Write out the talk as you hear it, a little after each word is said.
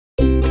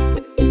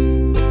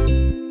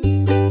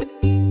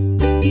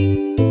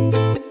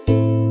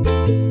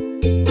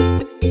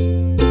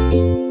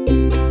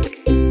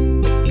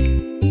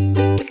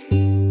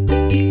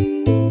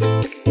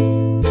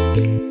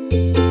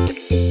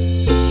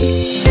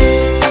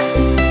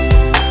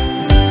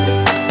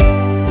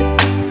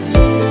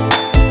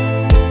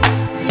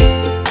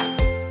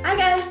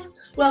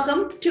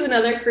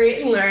another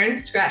Create and Learn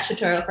Scratch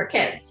tutorial for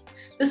kids.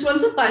 This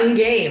one's a fun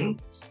game.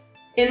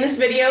 In this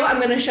video, I'm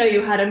going to show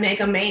you how to make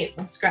a maze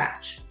in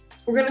Scratch.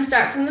 We're going to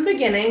start from the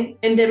beginning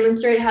and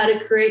demonstrate how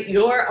to create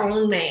your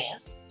own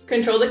maze.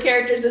 Control the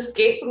character's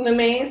escape from the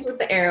maze with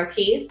the arrow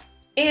keys,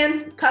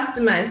 and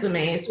customize the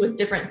maze with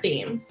different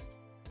themes.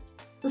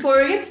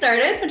 Before we get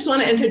started, I just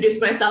want to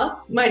introduce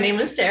myself. My name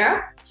is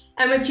Sarah.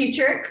 I'm a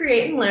teacher at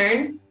Create and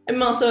Learn.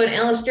 I'm also an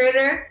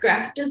illustrator,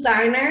 graphic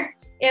designer,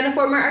 and a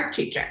former art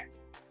teacher.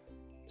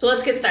 So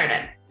let's get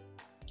started.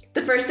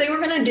 The first thing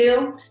we're going to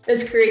do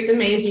is create the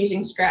maze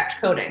using Scratch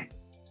coding.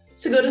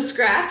 So go to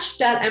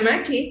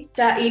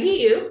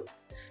scratch.mit.edu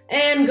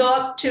and go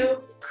up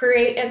to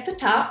Create at the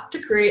top to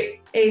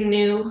create a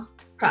new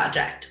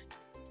project.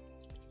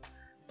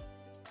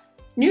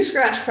 New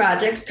Scratch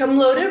projects come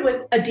loaded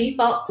with a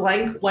default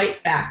blank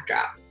white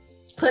backdrop.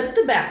 Click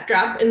the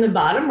backdrop in the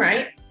bottom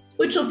right,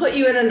 which will put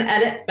you in an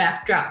edit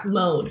backdrop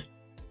mode.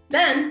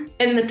 Then,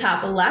 in the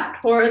top left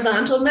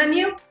horizontal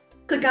menu,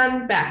 click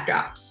on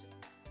Backdrops.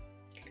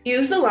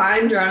 Use the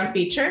line drawing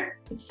feature,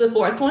 it's the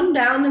fourth one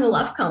down in the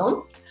left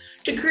column,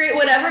 to create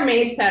whatever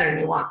maze pattern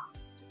you want.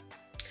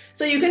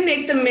 So you can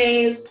make the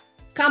maze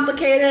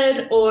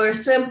complicated or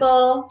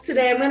simple.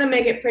 Today I'm going to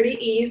make it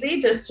pretty easy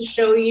just to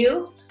show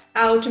you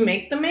how to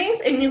make the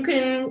maze, and you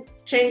can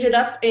change it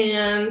up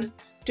and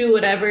do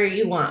whatever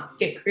you want,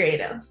 get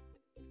creative.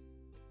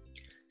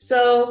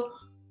 So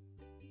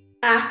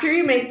after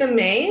you make the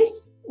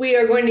maze, we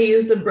are going to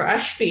use the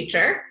brush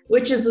feature,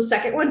 which is the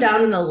second one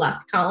down in the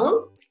left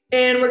column.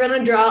 And we're going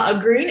to draw a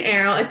green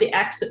arrow at the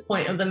exit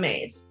point of the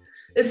maze.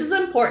 This is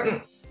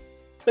important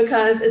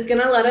because it's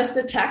going to let us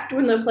detect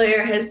when the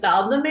player has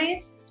solved the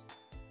maze,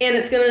 and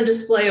it's going to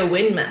display a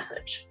win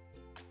message.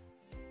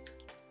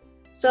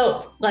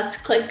 So let's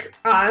click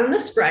on the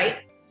sprite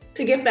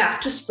to get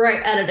back to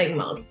sprite editing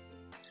mode.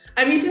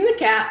 I'm using the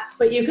cat,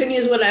 but you can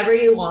use whatever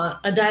you want,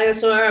 a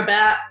dinosaur, a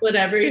bat,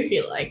 whatever you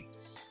feel like.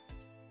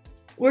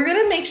 We're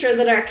going to make sure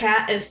that our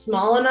cat is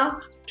small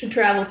enough to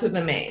travel through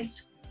the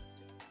maze.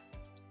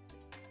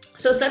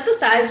 So set the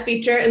size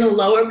feature in the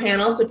lower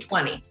panel to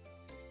 20.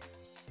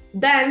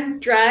 Then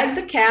drag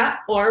the cat,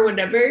 or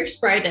whatever your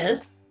sprite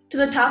is, to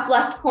the top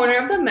left corner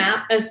of the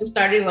map as the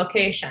starting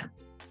location.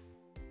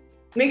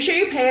 Make sure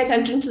you pay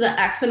attention to the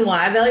X and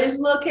Y values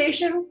of the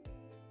location,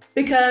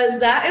 because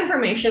that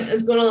information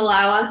is going to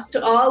allow us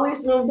to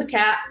always move the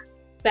cat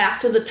back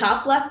to the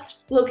top left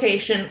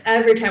location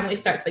every time we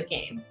start the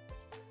game.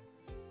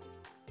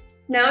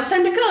 Now it's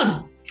time to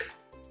code.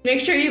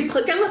 Make sure you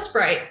click on the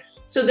sprite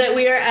so that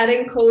we are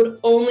adding code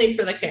only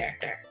for the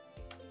character.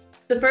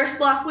 The first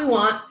block we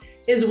want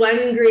is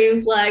when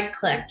green flag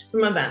clicked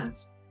from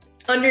events.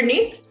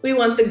 Underneath, we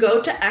want the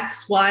go to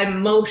XY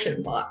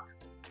motion block.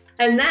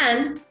 And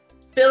then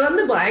fill in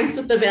the blanks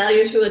with the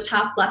values for the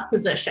top left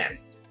position.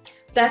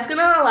 That's going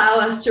to allow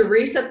us to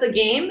reset the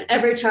game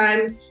every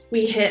time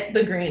we hit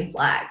the green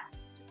flag.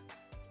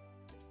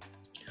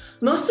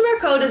 Most of our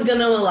code is going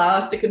to allow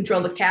us to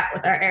control the cat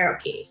with our arrow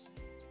keys.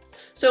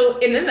 So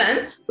in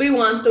events, we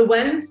want the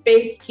when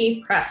space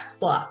key pressed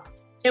block,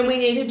 and we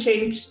need to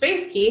change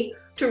space key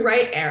to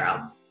right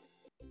arrow.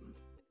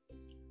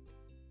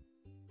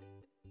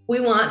 We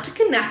want to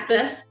connect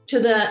this to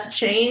the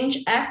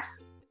change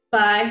X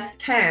by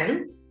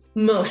 10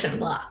 motion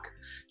block.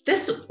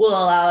 This will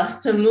allow us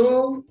to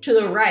move to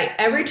the right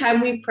every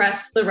time we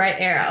press the right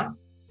arrow.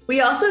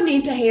 We also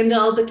need to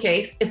handle the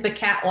case if the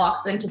cat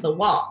walks into the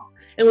wall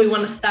and we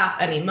want to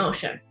stop any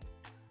motion.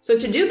 So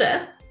to do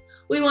this,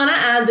 we want to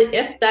add the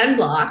if-then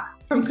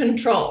block from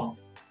control.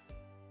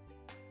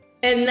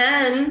 And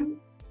then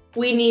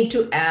we need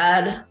to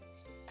add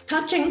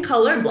touching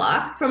color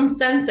block from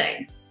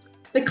sensing.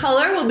 The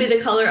color will be the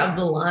color of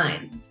the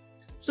line.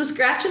 So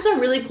Scratch is a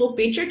really cool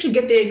feature to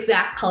get the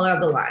exact color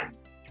of the line.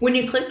 When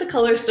you click the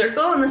color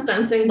circle in the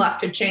sensing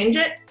block to change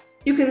it,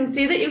 you can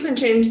see that you can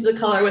change the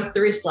color with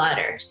 3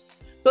 sliders.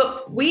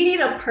 But we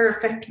need a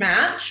perfect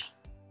match.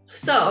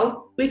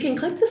 So we can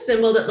click the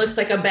symbol that looks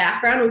like a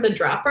background with a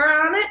dropper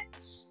on it.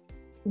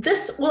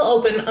 This will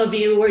open a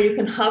view where you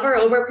can hover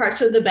over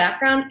parts of the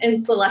background and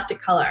select a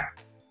color.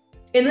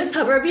 In this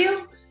hover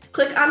view,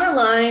 click on a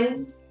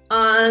line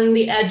on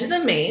the edge of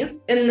the maze,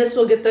 and this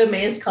will get the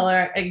maze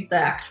color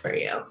exact for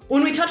you.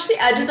 When we touch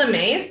the edge of the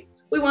maze,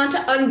 we want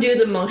to undo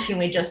the motion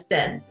we just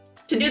did.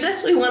 To do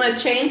this, we want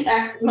to change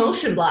X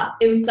motion block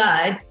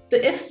inside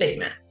the if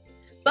statement,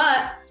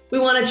 but we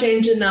want to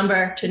change the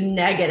number to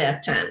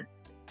 -10.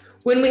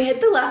 When we hit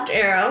the left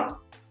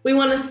arrow, we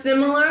want a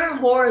similar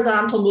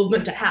horizontal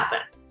movement to happen,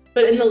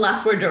 but in the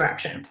leftward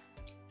direction.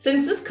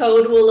 Since this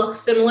code will look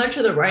similar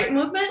to the right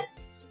movement,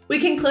 we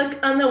can click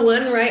on the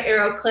when right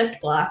arrow clicked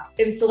block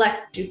and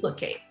select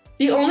duplicate.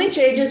 The only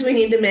changes we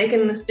need to make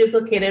in this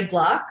duplicated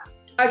block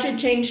are to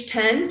change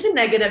 10 to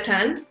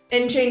 -10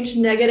 and change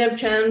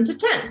 -10 to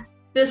 10.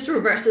 This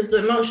reverses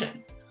the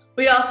motion.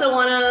 We also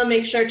want to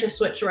make sure to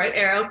switch right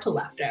arrow to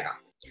left arrow.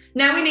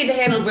 Now we need to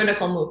handle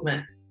vertical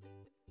movement.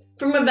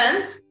 From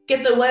events,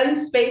 get the when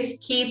space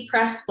key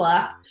press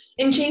block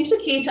and change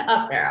the key to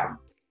up arrow.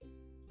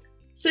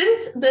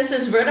 Since this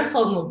is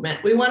vertical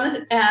movement, we want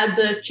to add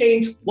the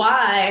change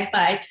Y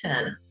by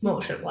 10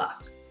 motion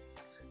block.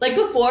 Like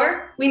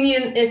before, we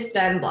need an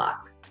if-then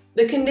block.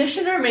 The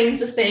condition remains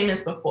the same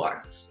as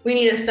before. We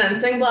need a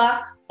sensing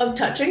block of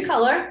touch and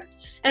color,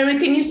 and we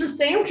can use the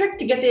same trick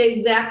to get the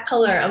exact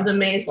color of the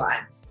maze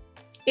lines.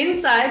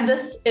 Inside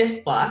this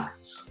if block,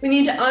 we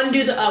need to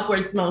undo the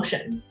upwards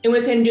motion, and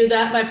we can do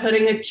that by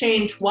putting a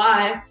change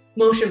Y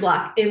motion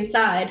block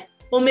inside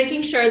while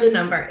making sure the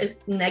number is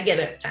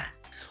 -10.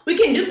 We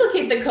can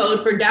duplicate the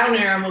code for down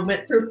arrow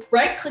movement through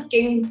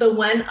right-clicking the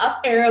when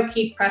up arrow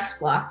key press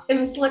block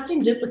and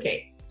selecting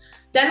duplicate.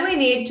 Then we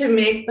need to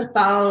make the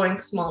following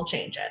small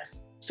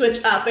changes.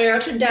 Switch up arrow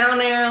to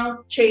down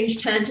arrow,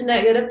 change 10 to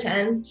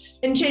 -10,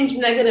 and change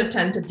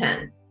 -10 to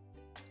 10.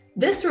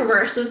 This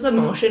reverses the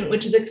motion,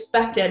 which is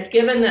expected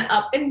given that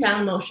up and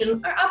down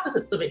motion are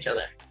opposites of each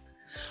other.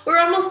 We're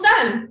almost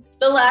done.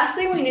 The last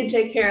thing we need to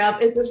take care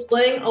of is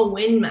displaying a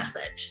win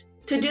message.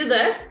 To do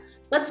this,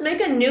 let's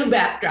make a new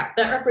backdrop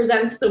that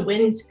represents the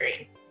win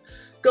screen.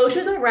 Go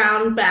to the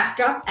round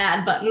backdrop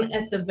add button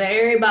at the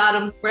very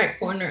bottom right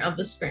corner of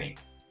the screen.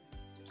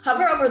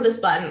 Hover over this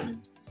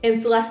button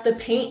and select the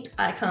paint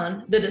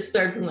icon that is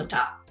third from the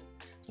top.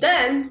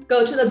 Then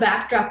go to the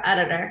backdrop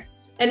editor,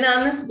 and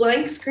on this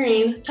blank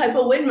screen, type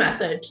a win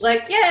message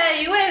like,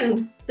 "Yay, you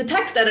win!" The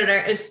text editor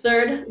is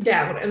third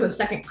down in the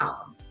second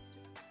column.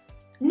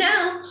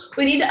 Now,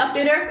 we need to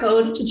update our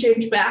code to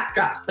change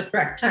backdrops the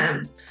correct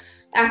time.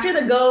 After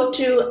the go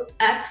to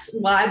X,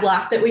 Y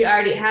block that we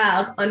already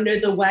have under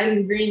the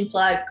when green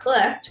flag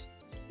clicked,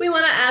 we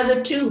want to add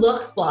the two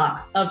looks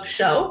blocks of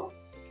show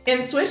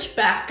and switch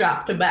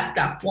backdrop to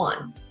backdrop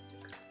 1.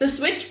 The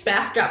switch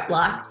backdrop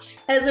block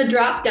has a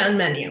drop-down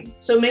menu,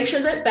 so make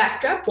sure that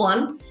backdrop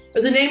 1,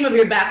 or the name of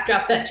your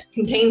backdrop that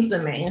contains the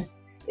maze,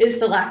 is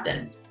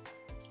selected.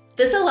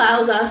 This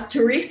allows us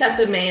to reset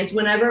the maze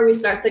whenever we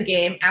start the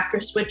game after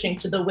switching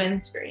to the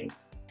win screen.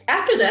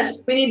 After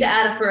this, we need to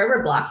add a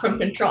forever block from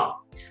control,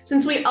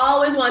 since we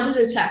always want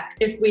to detect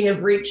if we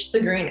have reached the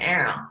green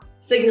arrow,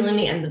 signaling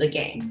the end of the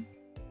game.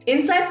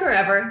 Inside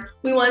forever,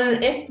 we want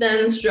an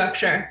if-then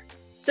structure,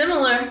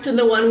 similar to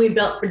the one we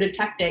built for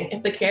detecting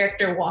if the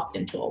character walked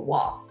into a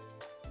wall.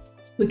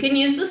 We can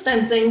use the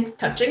sensing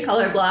touch and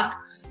color block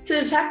to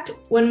detect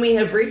when we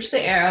have reached the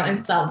arrow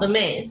and solved the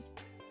maze.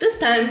 This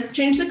time,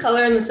 change the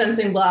color in the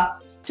sensing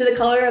block to the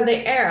color of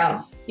the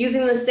arrow,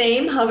 using the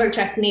same hover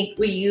technique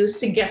we used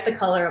to get the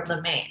color of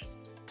the maze.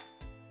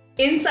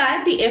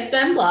 Inside the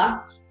if-then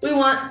block, we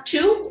want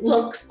two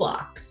looks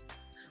blocks.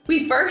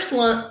 We first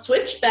want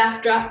switch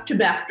backdrop to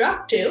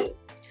backdrop 2,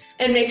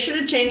 and make sure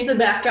to change the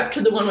backdrop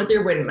to the one with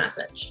your win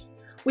message.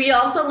 We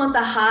also want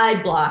the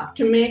hide block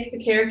to make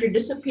the character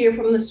disappear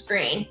from the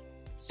screen,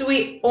 so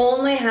we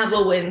only have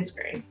a win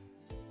screen.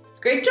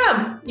 Great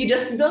job! You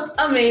just built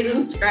a maze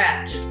from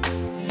scratch.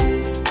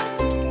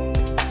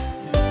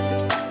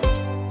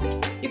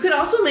 You could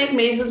also make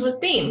mazes with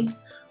themes.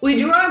 We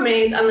drew our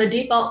maze on the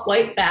default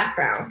white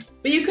background,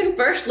 but you can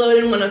first load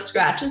in one of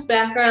Scratch's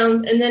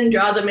backgrounds and then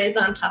draw the maze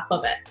on top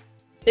of it.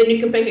 Then you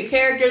can pick a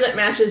character that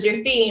matches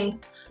your theme.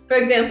 For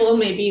example,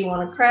 maybe you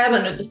want a crab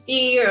under the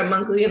sea or a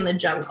monkey in the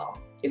jungle.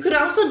 You could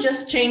also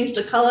just change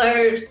the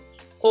colors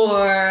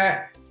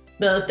or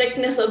the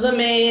thickness of the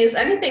maze,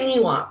 anything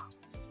you want.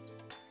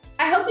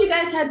 I hope you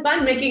guys had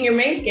fun making your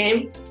maze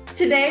game.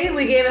 Today,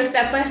 we gave a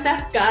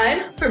step-by-step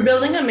guide for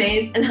building a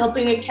maze and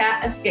helping a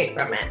cat escape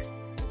from it.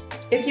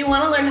 If you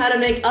want to learn how to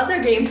make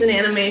other games and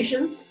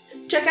animations,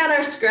 check out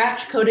our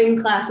Scratch coding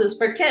classes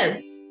for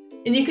kids,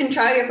 and you can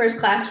try your first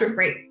class for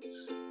free.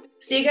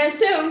 See you guys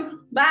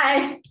soon.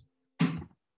 Bye.